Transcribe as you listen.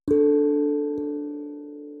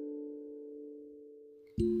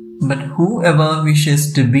But whoever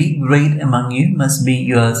wishes to be great among you must be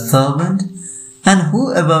your servant, and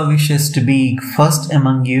whoever wishes to be first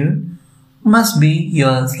among you must be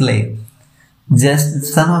your slave. Just the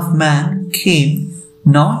Son of Man came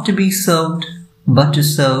not to be served, but to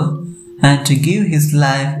serve, and to give his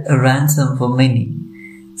life a ransom for many.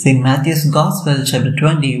 St. Matthew's Gospel, chapter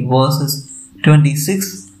 20, verses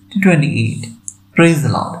 26 to 28. Praise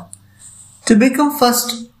the Lord. To become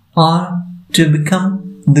first or to become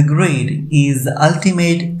the great is the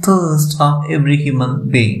ultimate thirst of every human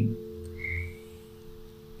being.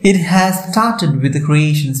 It has started with the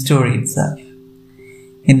creation story itself.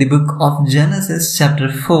 In the book of Genesis, chapter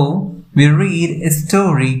 4, we read a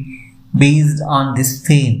story based on this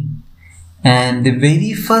theme, and the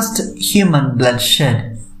very first human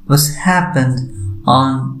bloodshed was happened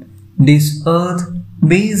on this earth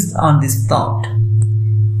based on this thought.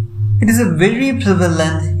 It is a very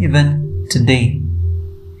prevalent even today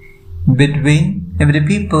between every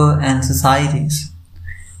people and societies.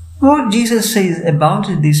 What Jesus says about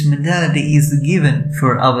this mentality is given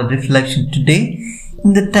for our reflection today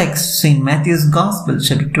in the text St. Matthew's Gospel,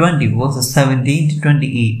 chapter 20, verses 17 to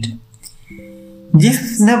 28.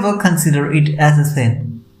 Jesus never considered it as a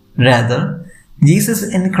sin. Rather, Jesus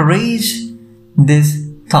encouraged this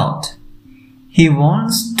thought. He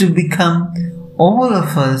wants to become all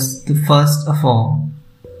of us the first of all,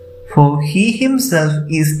 for He Himself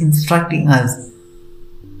is instructing us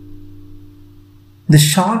the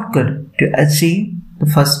shortcut to achieve the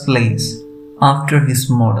first place after His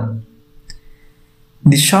model.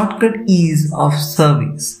 The shortcut is of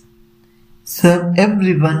service. Serve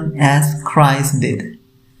everyone as Christ did,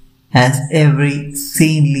 as every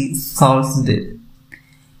saintly souls did,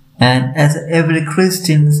 and as every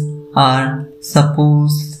Christians are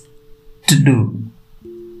supposed to do.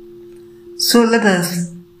 So let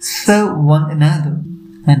us serve one another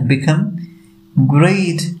and become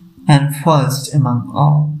great and first among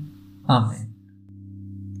all. Amen.